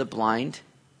eyes of the blind?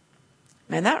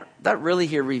 Man, that really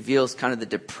here reveals kind of the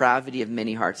depravity of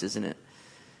many hearts, isn't it?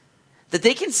 That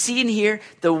they can see and hear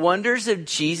the wonders of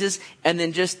Jesus and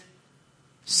then just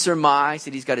surmise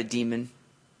that he's got a demon.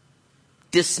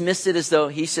 Dismiss it as though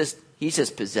he's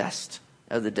just possessed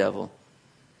of the devil.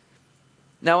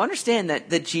 Now understand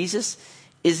that Jesus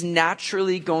is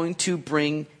naturally going to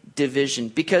bring division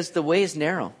because the way is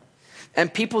narrow.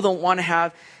 And people don't want to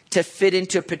have to fit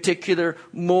into a particular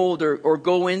mold or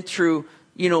go in through,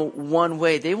 one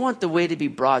way. They want the way to be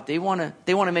broad. They want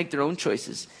to make their own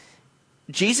choices.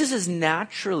 Jesus is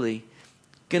naturally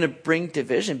going to bring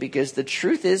division because the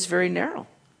truth is very narrow.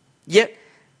 Yet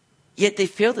they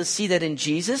fail to see that in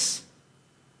Jesus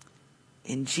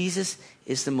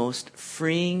is the most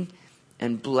freeing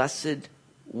and blessed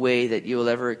way that you will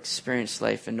ever experience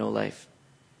life and know life.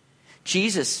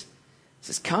 Jesus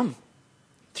says, come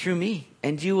through me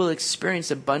and you will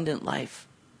experience abundant life.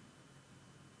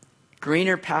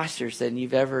 Greener pastures than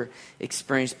you've ever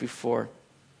experienced before.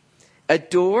 A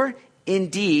door,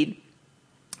 indeed,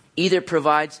 either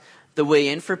provides the way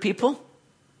in for people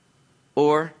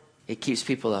or it keeps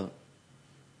people out.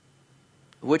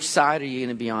 Which side are you going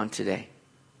to be on today?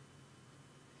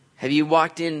 Have you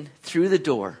walked in through the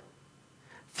door,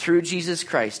 through Jesus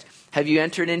Christ? Have you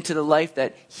entered into the life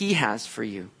that he has for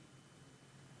you?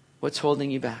 What's holding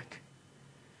you back?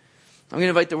 I'm going to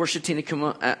invite the worship team to come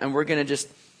up, and we're going to just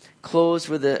close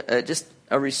with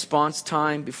a response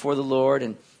time before the Lord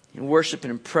and worship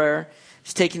and in prayer.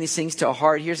 Just taking these things to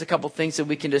heart. Here's a couple things that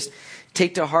we can just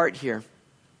take to heart here.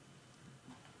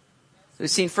 We've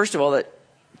seen, first of all, that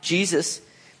Jesus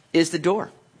is the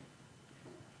door.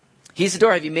 He's the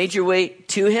door. Have you made your way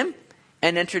to him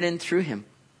and entered in through him?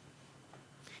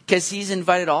 Because he's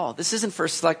invited all. This isn't for a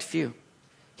select few.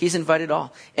 He's invited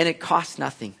all. And it costs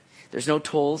nothing. There's no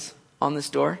tolls on this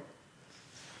door.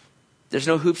 There's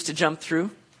no hoops to jump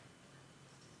through.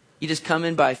 You just come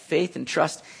in by faith and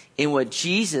trust in what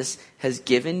Jesus has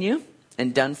given you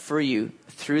and done for you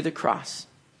through the cross.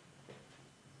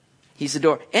 He's the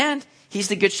door. And he's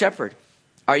the good shepherd.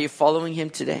 Are you following him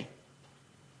today?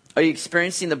 Are you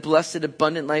experiencing the blessed,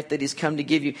 abundant life that he's come to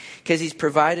give you? Because he's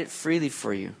provided freely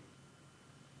for you.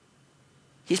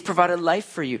 He's provided life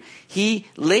for you. He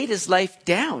laid his life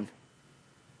down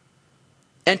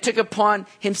and took upon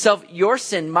himself your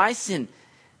sin, my sin,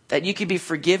 that you could be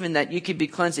forgiven, that you could be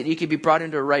cleansed, that you could be brought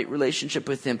into a right relationship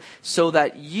with him, so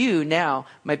that you now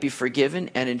might be forgiven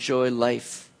and enjoy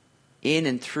life in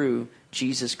and through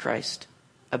Jesus Christ.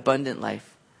 Abundant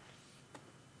life.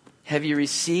 Have you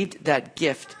received that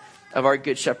gift of our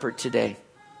Good Shepherd today?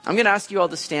 I'm going to ask you all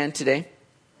to stand today.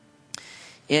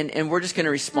 And we're just going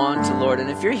to respond to the Lord. And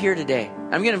if you're here today, I'm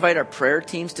going to invite our prayer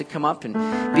teams to come up and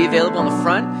be available in the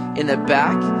front, in the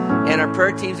back. And our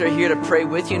prayer teams are here to pray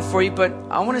with you and for you. But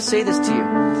I want to say this to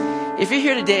you. If you're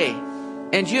here today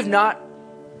and you have not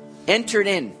entered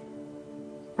in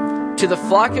to the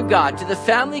flock of God, to the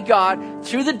family of God,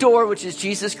 through the door, which is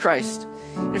Jesus Christ.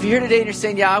 If you're here today and you're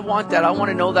saying, yeah, I want that. I want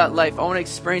to know that life. I want to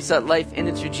experience that life in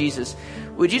and through Jesus.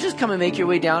 Would you just come and make your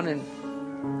way down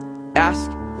and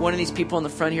ask one of these people in the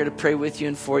front here to pray with you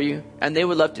and for you? And they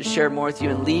would love to share more with you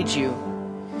and lead you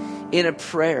in a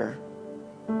prayer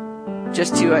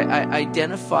just to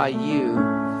identify you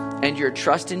and your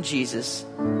trust in Jesus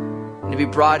and to be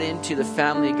brought into the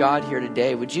family of God here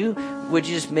today. Would you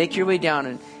just make your way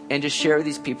down and just share with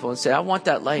these people and say, I want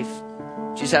that life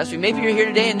Jesus has for you. Maybe you're here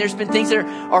today and there's been things that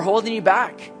are holding you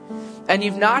back and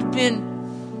you've not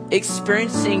been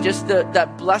experiencing just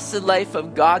that blessed life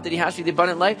of God that he has for you, the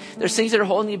abundant life. There's things that are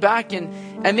holding you back and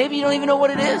maybe you don't even know what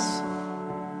it is.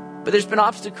 But there's been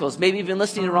obstacles. Maybe you've been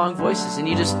listening to wrong voices and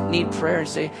you just need prayer and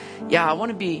say, yeah, I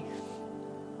want to be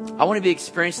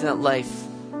experiencing that life,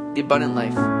 the abundant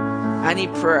life. I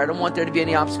need prayer. I don't want there to be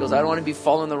any obstacles. I don't want to be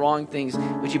following the wrong things.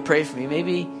 Would you pray for me?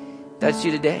 Maybe that's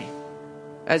you today.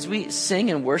 As we sing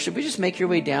and worship, we just make your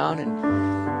way down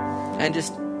and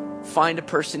just find a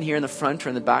person here in the front or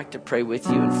in the back to pray with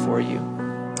you and for you.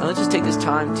 And let's just take this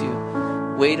time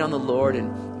to wait on the Lord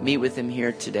and meet with him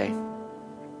here today.